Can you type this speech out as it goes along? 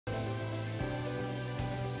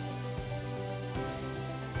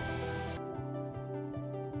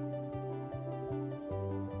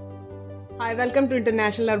Hi, welcome to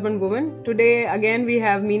International Urban Woman. Today, again, we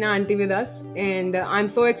have Meena Auntie with us, and I'm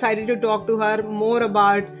so excited to talk to her more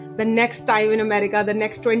about the next time in America, the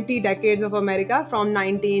next 20 decades of America from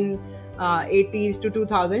 1980s to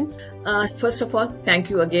 2000s. First of all, thank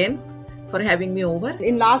you again for having me over.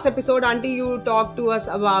 In last episode, Auntie, you talked to us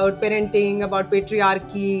about parenting, about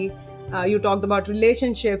patriarchy. You talked about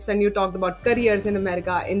relationships, and you talked about careers in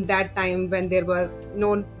America in that time when there were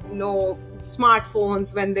no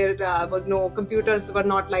smartphones, when there was no computers, were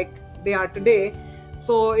not like they are today.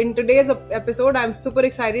 So in today's episode, I'm super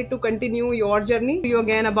excited to continue your journey. You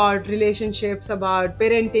again about relationships, about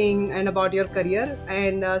parenting, and about your career.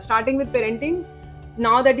 And starting with parenting,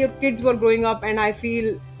 now that your kids were growing up, and I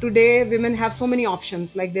feel today women have so many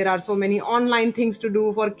options. Like there are so many online things to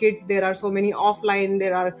do for kids, there are so many offline,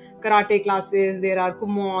 there are karate classes, there are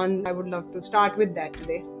kumon. I would love to start with that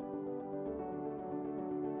today.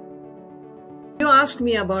 You asked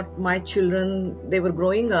me about my children, they were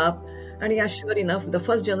growing up, and yeah, sure enough, the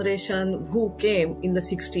first generation who came in the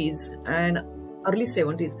 60s and early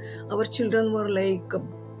 70s, our children were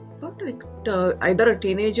either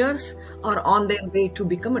teenagers or on their way to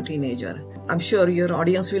become a teenager. I'm sure your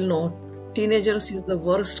audience will know teenagers is the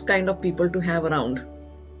worst kind of people to have around.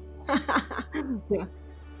 Yeah.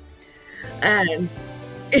 And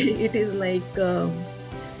it is like a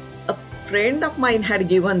friend of mine had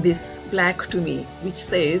given this plaque to me, which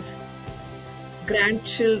says,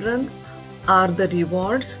 grandchildren are the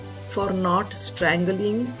rewards for not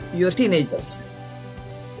strangling your teenagers.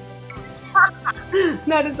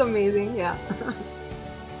 That is amazing. Yeah.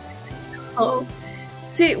 Oh,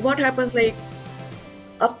 see what happens, like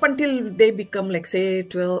up until they become like say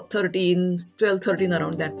 12 13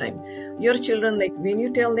 around that time, your children, like when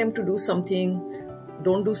you tell them to do something,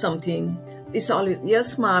 don't do something, it's always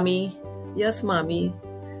yes mommy, yes mommy.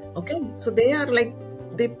 Okay, so they are like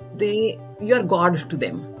they you are god to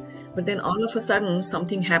them. But then all of a sudden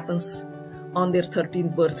something happens on their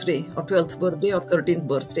 13th birthday or 12th birthday or 13th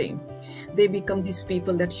birthday, they become these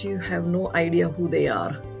people that you have no idea who they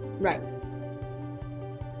are. Right.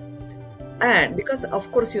 And because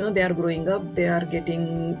of course, you know, they are growing up, they are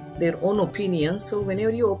getting their own opinions. So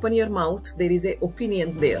whenever you open your mouth, there is an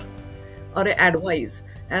opinion there or an advice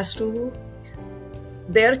as to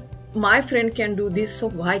my friend can do this, so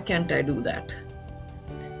why can't I do that?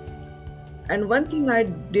 And one thing I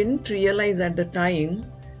didn't realize at the time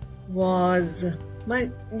was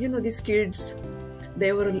these kids,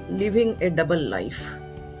 they were living a double life.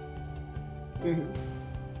 Mm-hmm.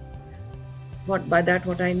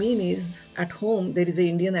 What I mean is, at home there is an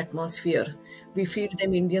Indian atmosphere. We feed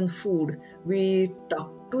them Indian food. We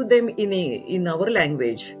talk to them in our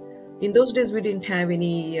language. In those days, we didn't have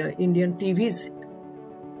any Indian TVs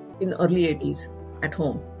in early 80s at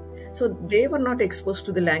home. So they were not exposed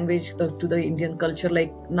to the language, to the Indian culture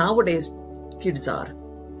like nowadays kids are.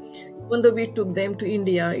 Even though we took them to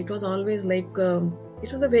India, it was always like,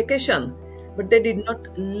 it was a vacation, but they did not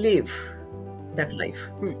live that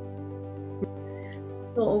life.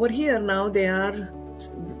 So over here now they are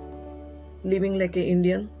living like an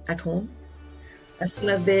Indian at home. As soon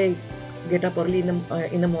as they get up early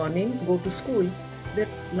in the morning, go to school, their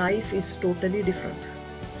life is totally different.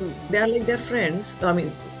 They are like their friends. I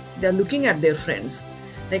mean, they are looking at their friends,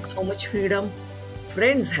 like how much freedom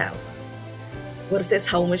friends have versus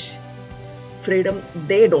how much freedom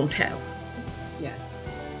they don't have. Yeah.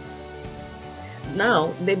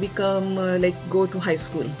 Now they become go to high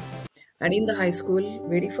school. And in the high school,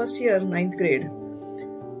 very first year, 9th grade,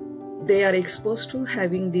 they are exposed to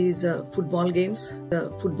having these football games,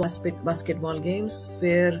 basketball games,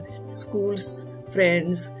 where schools,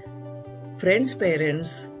 friends,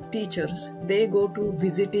 parents, teachers, they go to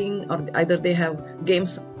visiting, or either they have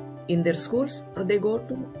games in their schools or they go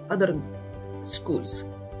to other schools.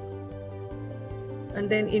 And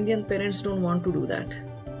then Indian parents don't want to do that.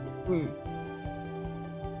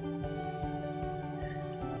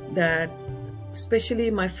 That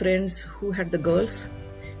especially my friends who had the girls,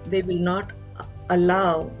 they will not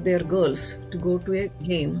allow their girls to go to a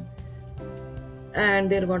game, and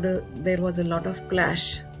there was a lot of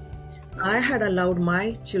clash. I had allowed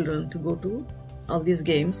my children to go to all these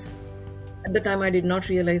games. At the time, I did not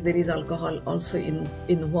realize there is alcohol also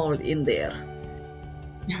involved in there.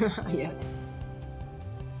 Yes.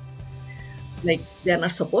 Like they are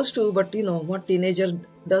not supposed to, but you know what teenager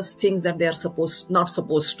does things that they are not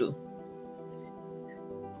supposed to.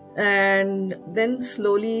 And then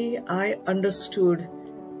slowly I understood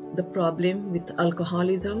the problem with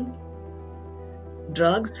alcoholism,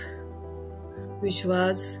 drugs, which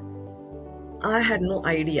was, I had no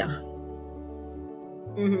idea.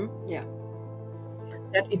 Yeah.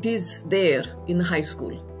 that it is there in high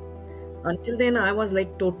school. Until then, I was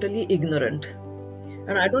like totally ignorant.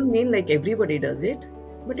 And I don't mean like everybody does it,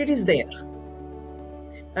 but it is there.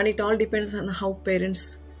 And it all depends on how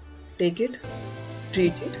parents take it,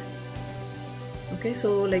 treat it. Okay,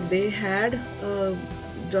 so like they had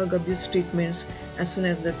drug abuse treatments as soon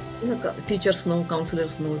as the teachers know,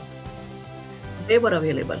 counselors knows. So they were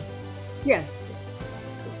available. Yes.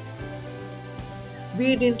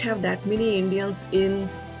 We didn't have that many Indians in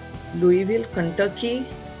Louisville, Kentucky.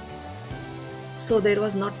 So there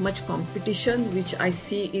was not much competition, which I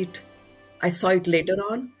saw it later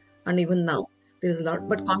on, and even now there's a lot,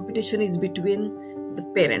 but competition is between the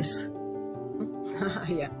parents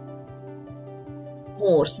Yeah.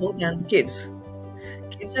 more so than the kids.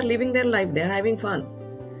 Kids are living their life, they're having fun,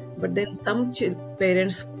 but then some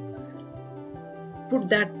parents put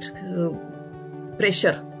that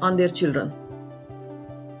pressure on their children,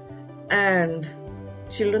 and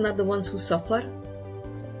children are the ones who suffer.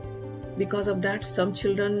 Because of that, some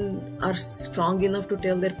children are strong enough to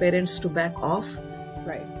tell their parents to back off.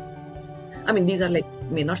 Right. I mean, these are like,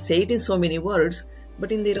 may not say it in so many words,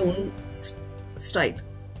 but in their own style,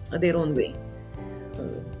 their own way.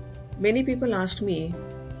 Many people asked me,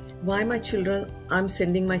 why I'm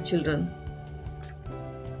sending my children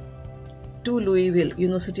to Louisville,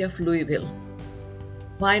 University of Louisville.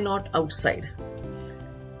 Why not outside?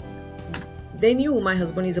 They knew my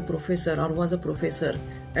husband is a professor or was a professor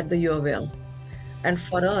at the U of L. And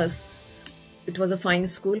for us, it was a fine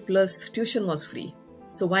school, plus tuition was free.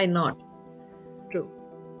 So why not? True.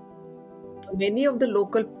 Many of the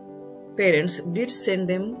local parents did send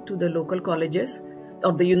them to the local colleges,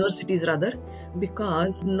 or the universities rather,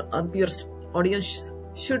 because your audience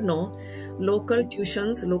should know local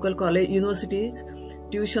tuitions, local college universities,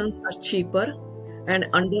 tuitions are cheaper, and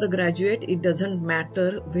undergraduate, it doesn't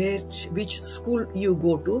matter which school you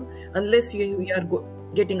go to, unless you are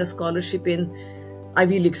getting a scholarship in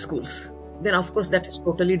Ivy League schools. Then of course that is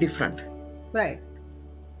totally different. Right.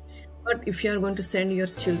 But if you are going to send your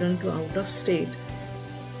children to out of state,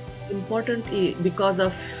 important because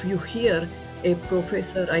of you hear a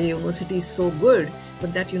professor, a university is so good,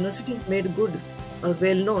 but that university is made good or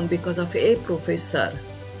well known because of a professor,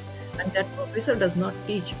 and that professor does not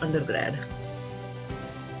teach undergrad.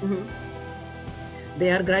 Mm-hmm.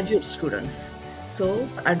 They are graduate students. So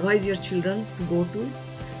advise your children to go to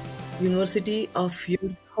university of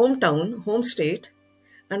your hometown, home state,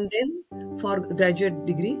 and then for graduate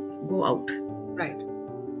degree, go out. Right.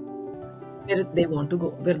 Where they want to go,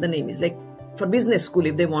 where the name is. Like for business school,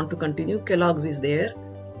 if they want to continue, Kellogg's is there,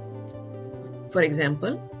 for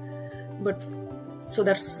example. But so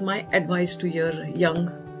that's my advice to your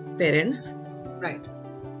young parents. Right.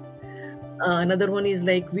 Another one is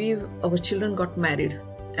like our children got married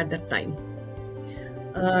at that time.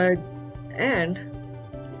 And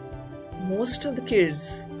most of the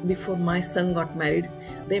kids before my son got married,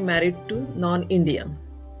 they married to non-Indian.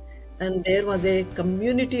 And there was a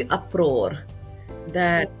community uproar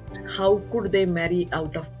that how could they marry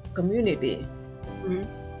out of community? Mm-hmm.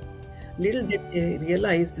 Little did they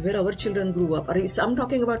realize where our children grew up. I'm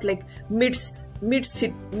talking about like mid-size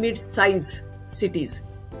cities.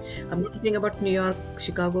 I'm not talking about New York,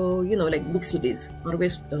 Chicago, like big cities, or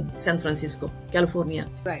West San Francisco, California.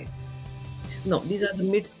 Right. No, these are the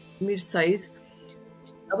mid-size.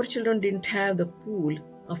 Our children didn't have the pool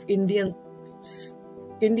of Indians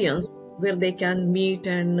where they can meet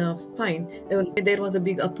and find. There was a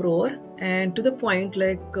big uproar, and to the point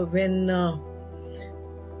like when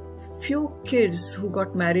few kids who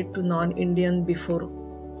got married to non-Indian before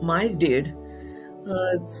mine did,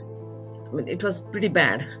 it was pretty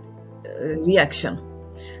bad reaction.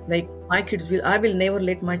 Like my kids I will never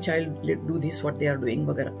let my child do this, what they are doing,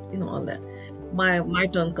 all that. My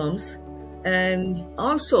turn comes, and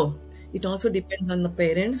also it also depends on the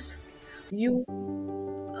parents.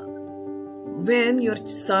 When your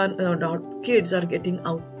son or kids are getting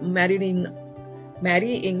marrying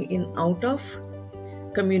in out of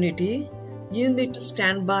community, you need to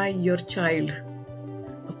stand by your child.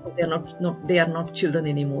 Of course, they are not children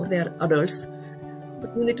anymore; they are adults.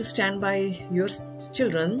 But you need to stand by your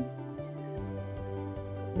children,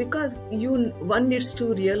 because one needs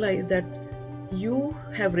to realize that you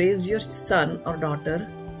have raised your son or daughter,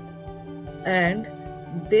 and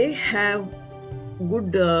they have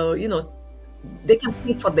good, they can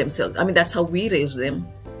think for themselves. I mean, that's how we raised them,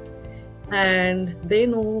 and they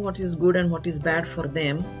know what is good and what is bad for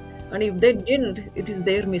them. And if they didn't, it is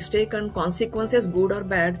their mistake, and consequences, good or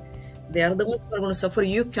bad, they are the ones who are going to suffer.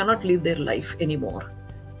 You cannot live their life anymore.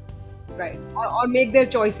 Right. Or make their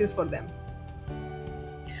choices for them.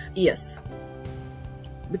 Yes.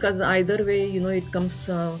 because either way, it comes,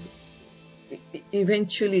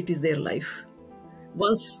 eventually it is their life.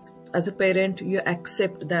 Once as a parent you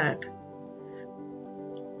accept that,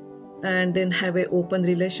 and then have a open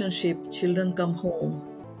relationship, children come home.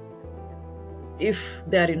 If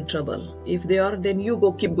they are in trouble, if they are, then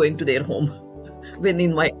you keep going to their home when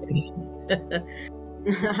invited.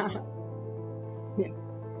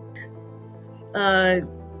 uh,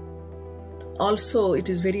 Also, it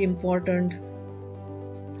is very important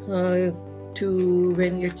to,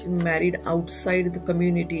 when you're married outside the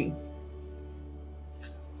community,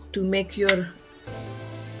 to make your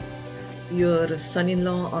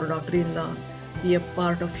son-in-law or daughter-in-law be a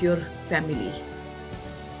part of your family.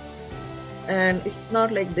 And it's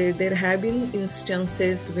not like there have been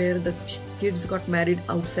instances where the kids got married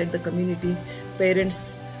outside the community.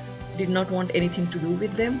 Parents did not want anything to do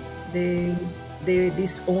with them. They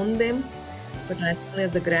disowned them. But as soon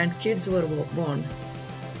as the grandkids were born,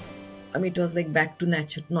 I mean, it was like back to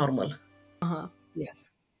normal. Yes.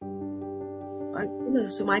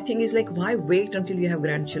 So my thing is like, why wait until you have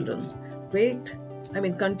grandchildren? Wait. I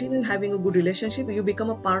mean, continue having a good relationship. You become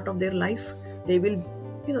a part of their life. They will,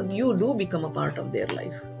 you do become a part of their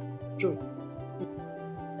life. True.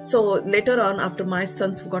 So later on, after my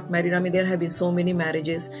sons got married, I mean, there have been so many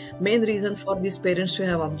marriages. Main reason for these parents to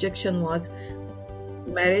have objection was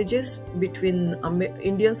marriages between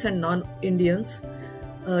Indians and non-Indians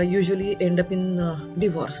usually end up in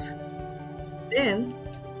divorce. Then,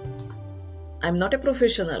 I'm not a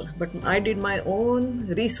professional, but I did my own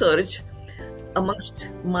research amongst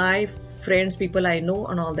my friends, people I know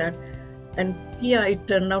and all that. And yeah, it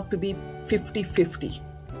turned out to be 50-50.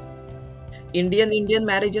 Indian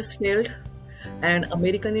marriages failed, and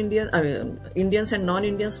Indians and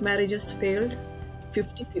non-Indians marriages failed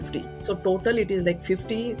 50-50. So total it is like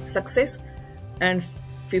 50 success and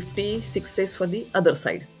 50 success for the other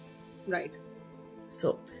side. Right.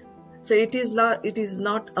 So it is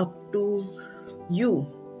not up to you,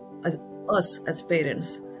 as us as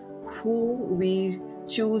parents, who we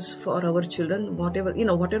choose for our children,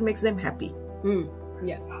 whatever makes them happy.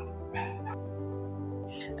 Yes.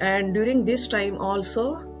 And during this time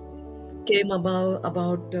also came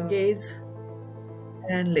about gays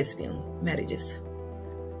and lesbian marriages,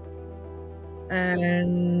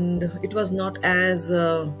 and it was not as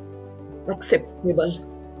acceptable.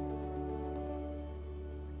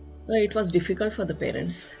 It was difficult for the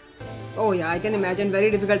parents. Oh yeah, I can imagine.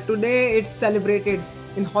 Very difficult. Today it's celebrated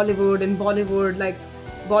in Hollywood and Bollywood. Like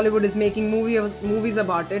Bollywood is making movies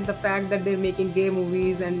about it. The fact that they're making gay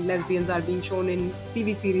movies and lesbians are being shown in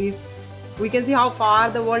TV series, we can see how far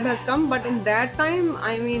the world has come. But in that time,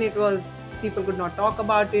 I mean, it was, people could not talk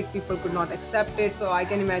about it, people could not accept it. So I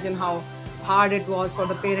can imagine how hard it was for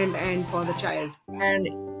the parent and for the child. And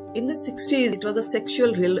in the 60s, it was a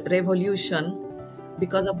sexual revolution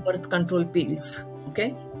because of birth control pills.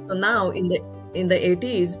 Okay, so now in the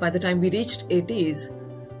 80s, by the time we reached 80s,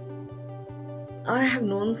 I have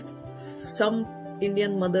known some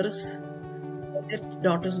Indian mothers, their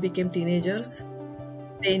daughters became teenagers.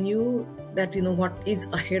 They knew that what is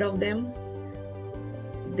ahead of them.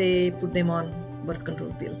 They put them on birth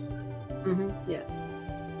control pills. Yes.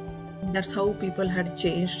 That's how people had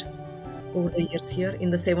changed over the years here. In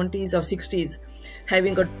the 70s or 60s,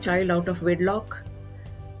 having a child out of wedlock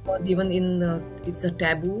was even it's a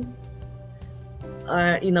taboo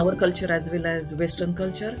in our culture as well as Western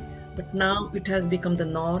culture. But now it has become the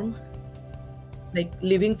norm. Like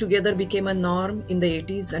living together became a norm in the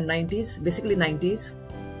 80s and 90s, basically 90s,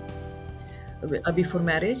 before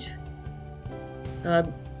marriage.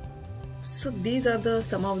 So these are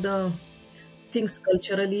some of the things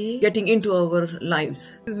culturally getting into our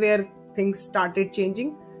lives. This is where things started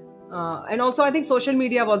changing. And also I think social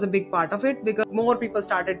media was a big part of it, because more people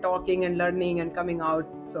started talking and learning and coming out.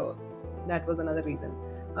 So that was another reason.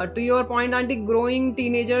 To your point, Auntie, growing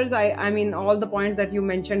teenagers, I mean, all the points that you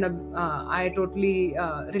mentioned, I totally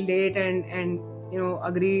relate and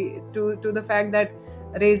agree to the fact that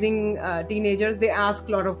raising teenagers, they ask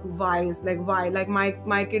a lot of whys, like why. Like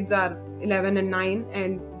my kids are 11 and 9,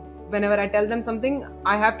 and whenever I tell them something,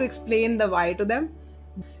 I have to explain the why to them.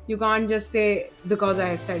 You can't just say because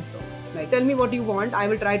I said so. Like, tell me what you want, I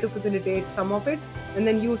will try to facilitate some of it, and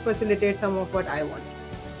then you facilitate some of what I want.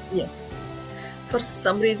 Yeah. For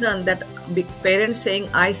some reason, that big parents saying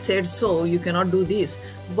I said so, you cannot do this,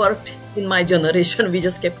 worked in my generation. We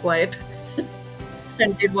just kept quiet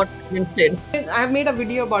and did what parents said. I have made a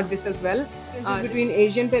video about this as well, between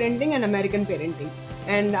Asian parenting and American parenting.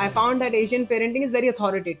 And I found that Asian parenting is very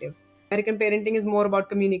authoritative. American parenting is more about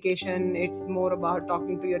communication. It's more about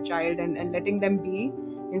talking to your child and letting them be.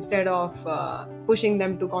 instead of pushing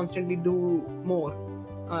them to constantly do more.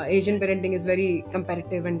 Asian parenting is very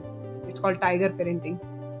competitive, and it's called tiger parenting.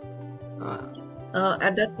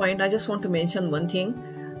 At that point, I just want to mention one thing.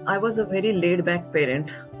 I was a very laid back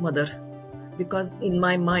parent, mother, because in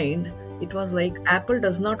my mind, it was like apple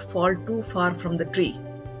does not fall too far from the tree.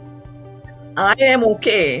 I am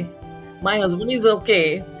okay. My husband is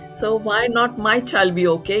okay. So why not my child be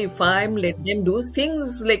okay if I'm let them do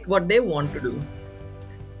things like what they want to do?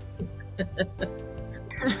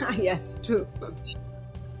 Yes, true.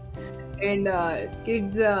 And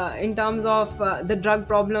kids, in terms of the drug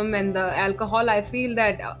problem and the alcohol, I feel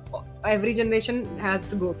that every generation has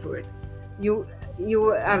to go through it. You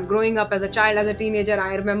are growing up as a child, as a teenager.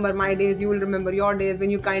 I remember my days, you will remember your days,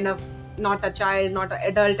 when you kind of not a child, not an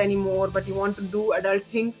adult anymore, but you want to do adult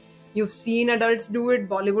things. You've seen adults do it.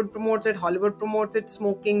 Bollywood promotes it, Hollywood promotes it.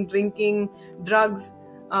 Smoking, drinking, drugs.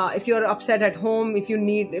 If you're upset at home, if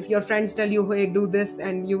your friends tell you, hey, do this,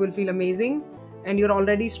 and you will feel amazing, and you're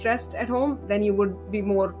already stressed at home, then you would be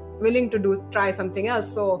more willing to try something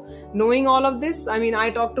else. So knowing all of this, I mean,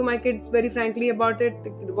 I talk to my kids very frankly about it.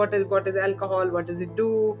 What is alcohol? What does it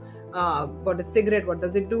do? What is cigarette? What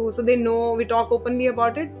does it do? So they know. We talk openly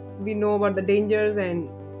about it. We know about the dangers, and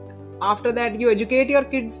after that, you educate your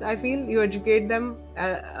kids. I feel you educate them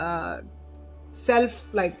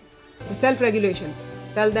self-regulation.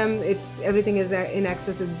 Tell them everything is in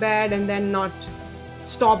excess is bad, and then not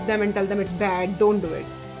stop them and tell them it's bad, don't do it.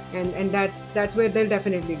 And that's where they'll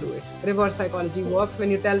definitely do it. Reverse psychology works.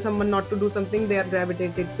 When you tell someone not to do something, they are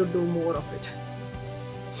gravitated to do more of it.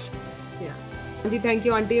 Yeah. Ji, thank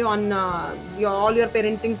you, auntie, on all your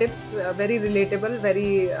parenting tips. Very relatable,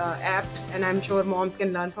 very apt, and I'm sure moms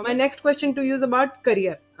can learn from. My next question to you is about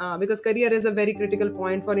career, because career is a very critical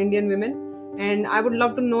point for Indian women. And I would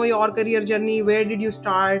love to know your career journey. Where did you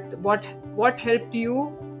start? What helped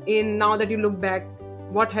you in, now that you look back,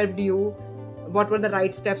 what helped you? What were the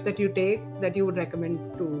right steps that you take that you would recommend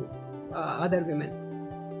to other women?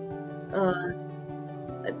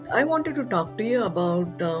 I wanted to talk to you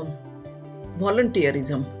about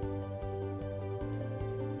volunteerism.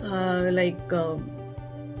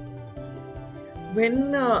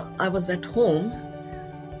 When I was at home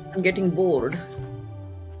and getting bored,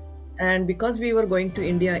 and because we were going to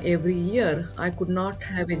India every year, I could not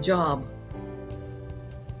have a job.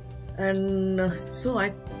 And so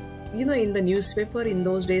in the newspaper in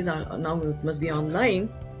those days, now it must be online,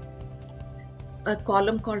 a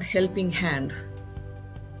column called Helping Hand.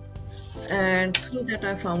 And through that,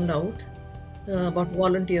 I found out about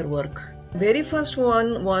volunteer work. Very first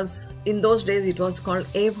one was, in those days, it was called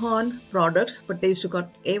Avon Products, but they used to call it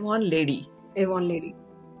Avon Lady. Avon Lady.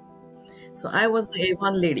 So I was the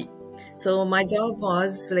Avon Lady. So my job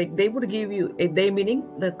was like, they would give you, they meaning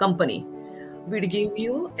the company, would give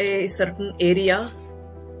you a certain area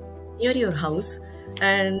near your house,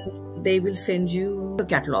 and they will send you a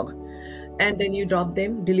catalog, and then you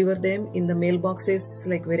deliver them in the mailboxes,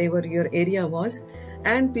 like wherever your area was,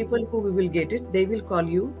 and people who will get it, they will call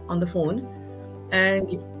you on the phone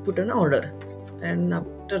and you put an order. And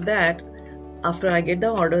after that, after I get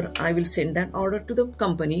the order, I will send that order to the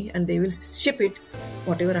company, and they will ship it,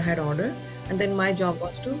 whatever I had ordered. And then my job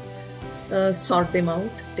was to sort them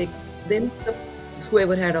out, take them to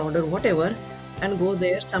whoever had ordered whatever, and go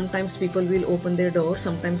there. Sometimes people will open their door.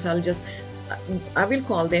 Sometimes I will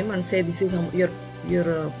call them and say, this is how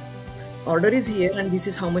your order is here, and this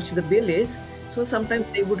is how much the bill is. So sometimes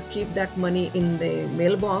they would keep that money in the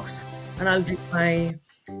mailbox, and I'll read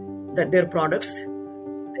their products,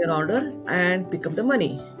 their order, and pick up the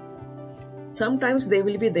money. Sometimes they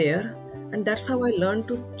will be there, and that's how I learned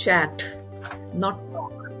to chat, not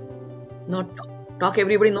talk. Not talk.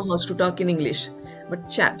 Everybody knows how to talk in English, but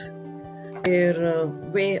chat. Their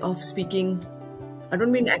way of speaking, I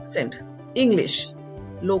don't mean accent, English,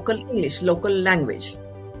 local language.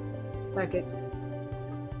 Okay.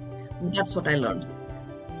 That's what I learned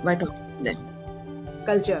by talking to them.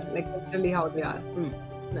 Culture, like culturally how they are.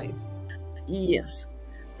 Nice. Yes.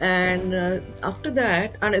 And after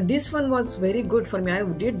that, and this one was very good for me. I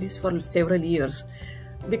did this for several years,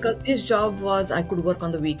 because this job was, I could work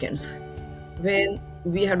on the weekends. When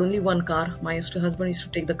we had only one car, my husband used to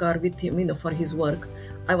take the car with him, for his work.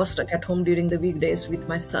 I was stuck at home during the weekdays with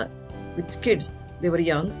my son, with kids. They were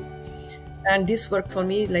young. And this worked for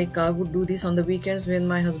me. Like, I would do this on the weekends when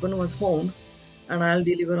my husband was home, and I'll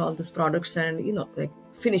deliver all these products and, like,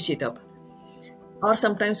 finish it up. Or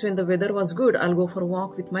sometimes when the weather was good, I'll go for a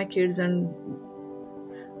walk with my kids and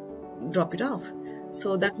drop it off.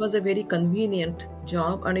 So that was a very convenient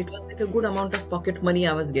job, and it was like a good amount of pocket money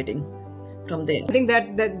I was getting from there. I think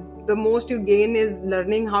that the most you gain is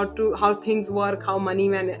learning how things work,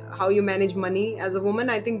 how you manage money as a woman.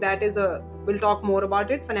 I think that is we'll talk more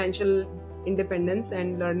about it, financial independence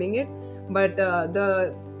and learning it. But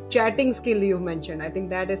the chatting skill you mentioned, I think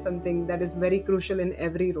that is something that is very crucial in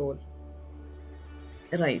every role.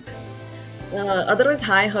 Right. Otherwise,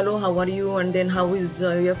 hi, hello, how are you? And then how is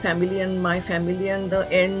your family and my family, and the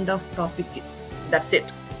end of topic. That's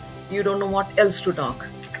it. You don't know what else to talk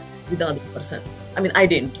with the other person. I mean, I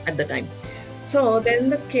didn't at the time. So then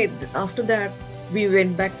the kid, after that, we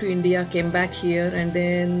went back to India, came back here, and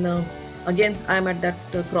then again, I'm at that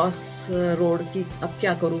cross road. Ki, ab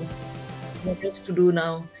kya karu? What else to do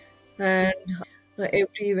now? And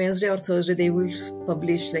every Wednesday or Thursday, they will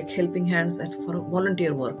publish like helping hands for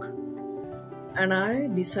volunteer work. And I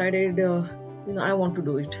decided, I want to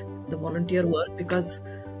do it, the volunteer work, because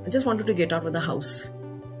I just wanted to get out of the house.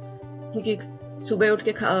 क्योंकि सुबह उठ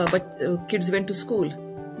के kids went to school,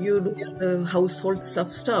 you do your household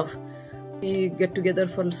stuff, we get together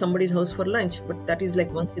for somebody's house for lunch, but that is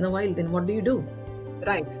like once in a while. Then what do you do?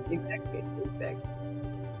 Right, exactly.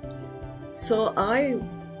 So I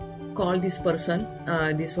called this person,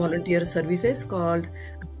 this volunteer services called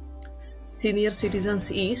Senior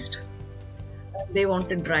Citizens East. They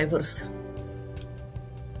wanted drivers,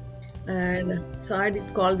 and so I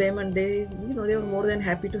did call them, and they were more than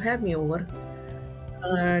happy to have me over.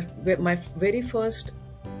 My very first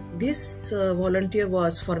volunteer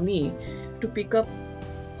was for me to pick up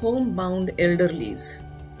homebound elderlies,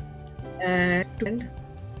 and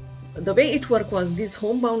the way it worked was these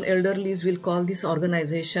homebound elderlies will call this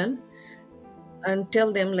organization and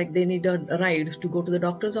tell them like they need a ride to go to the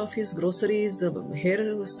doctor's office, groceries,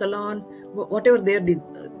 hair salon, whatever their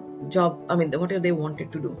job, whatever they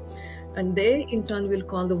wanted to do. And they in turn will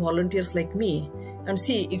call the volunteers like me and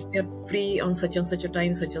see if they're free on such and such a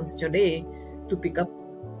time, such and such a day to pick up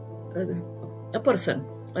a person,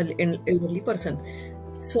 an elderly person.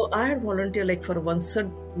 So I had volunteer like for once a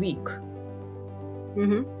week.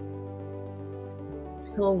 Mm-hmm.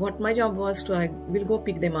 So what my job was I will go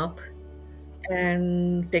pick them up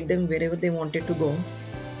and take them wherever they wanted to go.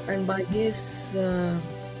 And by this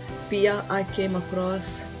Pia, I came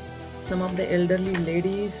across some of the elderly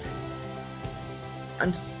ladies,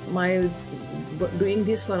 and doing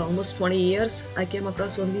this for almost 20 years, I came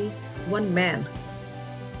across only one man.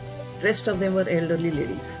 Rest of them were elderly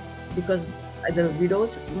ladies, because either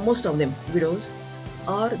widows, most of them widows,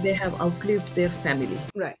 or they have outlived their family.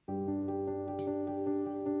 Right.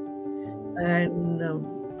 And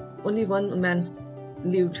only one man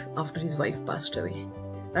lived after his wife passed away,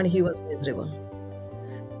 and he was miserable.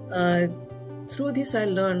 Through this, I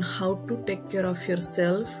learned how to take care of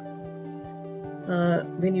yourself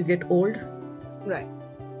when you get old. Right.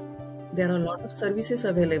 There are a lot of services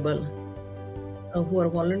available who are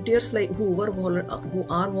volunteers who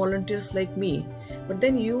are volunteers like me. But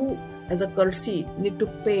then you, as a courtesy, need to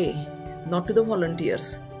pay, not to the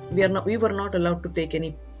volunteers. We were not allowed to take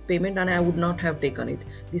any payment, and I would not have taken it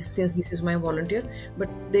since this is my volunteer. But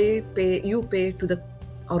you pay to the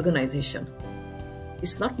organization.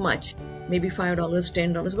 It's not much, maybe $5,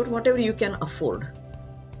 $10, but whatever you can afford.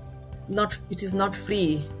 It is not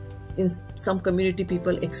free. In some community,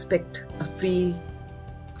 people expect a free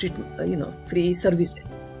treatment, free services.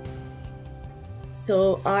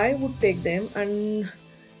 So I would take them, and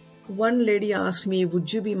one lady asked me,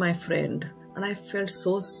 "Would you be my friend?" And I felt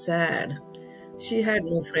so sad. She had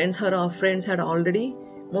no friends. Her friends had already,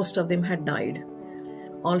 most of them had died.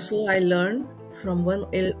 Also, I learned from one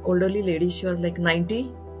elderly lady, she was like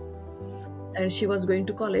 90, and she was going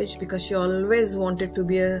to college because she always wanted to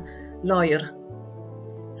be a lawyer.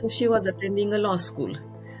 So she was attending a law school,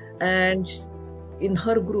 and in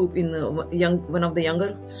her group, one of the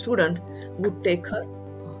younger student would take her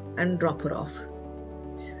and drop her off.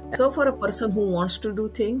 So for a person who wants to do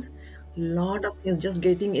things, lot of things, just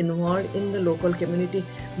getting involved in the local community.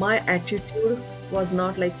 My attitude was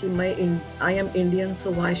not like I am Indian,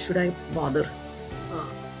 so why should I bother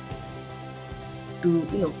to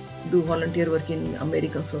do volunteer work in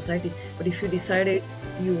American society? But if you decided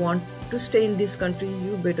you want to stay in this country,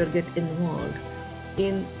 you better get involved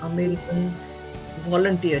in American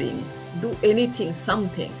volunteering. Do anything,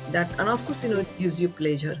 something that, and of course, it gives you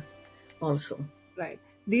pleasure also. Right.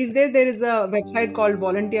 These days, there is a website called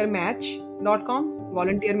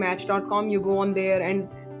volunteermatch.com. You go on there, and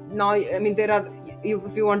now,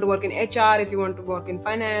 if you want to work in HR, if you want to work in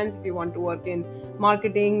finance, if you want to work in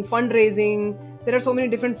marketing, fundraising, there are so many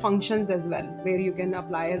different functions as well where you can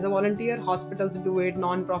apply as a volunteer. Hospitals do it,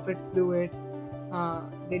 non-profits do it.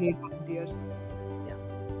 They need volunteers.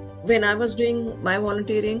 When I was doing my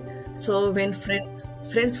volunteering, So when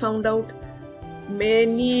friends found out,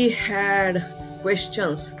 many had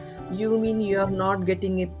questions. You mean you are not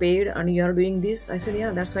getting a paid and you are doing this? I said,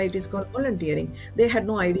 yeah, that's why it is called volunteering. They had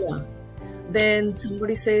no idea. Then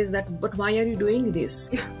somebody says that, but why are you doing this?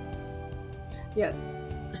 Yes.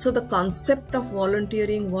 So the concept of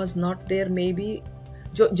volunteering was not there. Maybe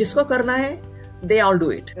जिसको करना है, they all do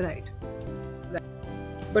it. Right.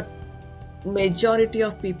 But majority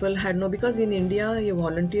of people had no, because in India,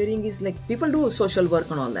 volunteering is like, people do social work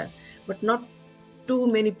and all that, but not too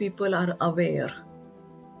many people are aware.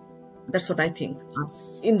 That's what I think.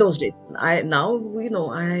 In those days, I'm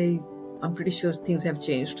pretty sure things have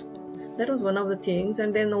changed. That was one of the things.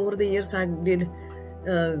 And then over the years, I did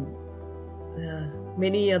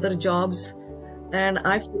many other jobs. And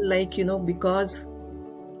I feel like, because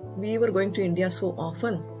we were going to India so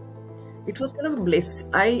often, it was kind of a blessing.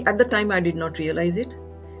 At the time, I did not realize it.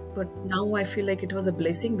 But now I feel like it was a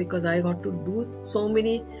blessing, because I got to do so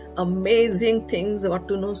many amazing things, got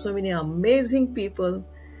to know so many amazing people.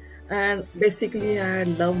 And basically, I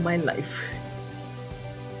love my life.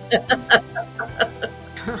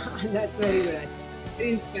 That's very good.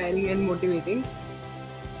 Very inspiring and motivating.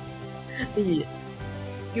 Yes.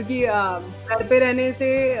 क्योंकि घर पे रहने से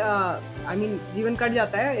जीवन cut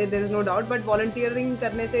जाता है, there is no doubt, but volunteering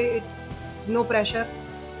करने से इट्स नो प्रेशर.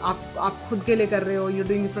 आप खुद के लिए कर रहे हो, you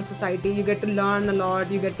doing for society, you get to learn a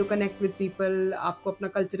lot, you get to connect with people, आपको अपना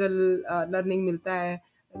कल्चरल लर्निंग मिलता है,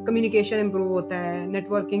 कम्युनिकेशन इंप्रूव होता है,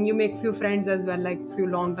 networking, you make few friends as well, like few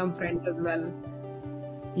long-term friends as well.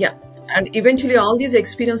 Yeah, and eventually all these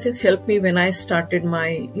experiences helped me when I started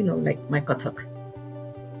my, my Kathak.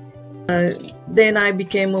 Then I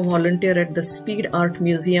became a volunteer at the Speed Art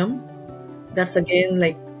Museum. That's again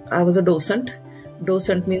like I was a docent.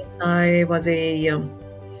 Docent means I was a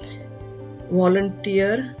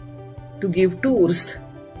volunteer to give tours,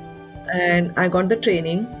 and I got the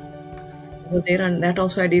training over there, and that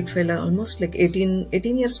also I did for almost like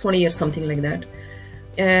 18 years, 20 years, something like that.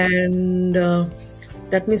 And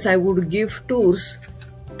that means I would give tours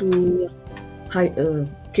to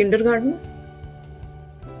kindergarten,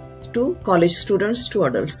 to college students, to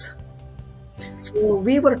adults. So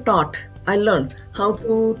we were taught, I learned how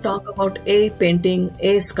to talk about a painting,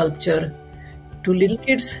 a sculpture to little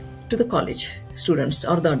kids, to the college students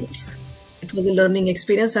or the adults. It was a learning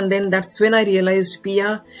experience, and then that's when I realized,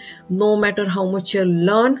 Pia, no matter how much you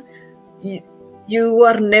learn, you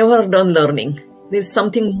are never done learning. There's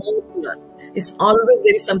something more to learn. It's always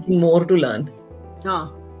there is something more to learn.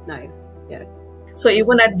 Ah, nice. Yeah. So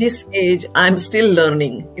even at this age, I'm still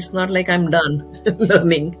learning. It's not like I'm done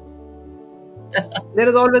learning. There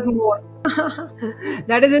is always more.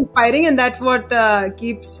 That is inspiring, and that's what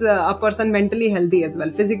keeps a person mentally healthy as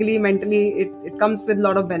well. Physically, mentally, it comes with a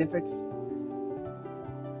lot of benefits.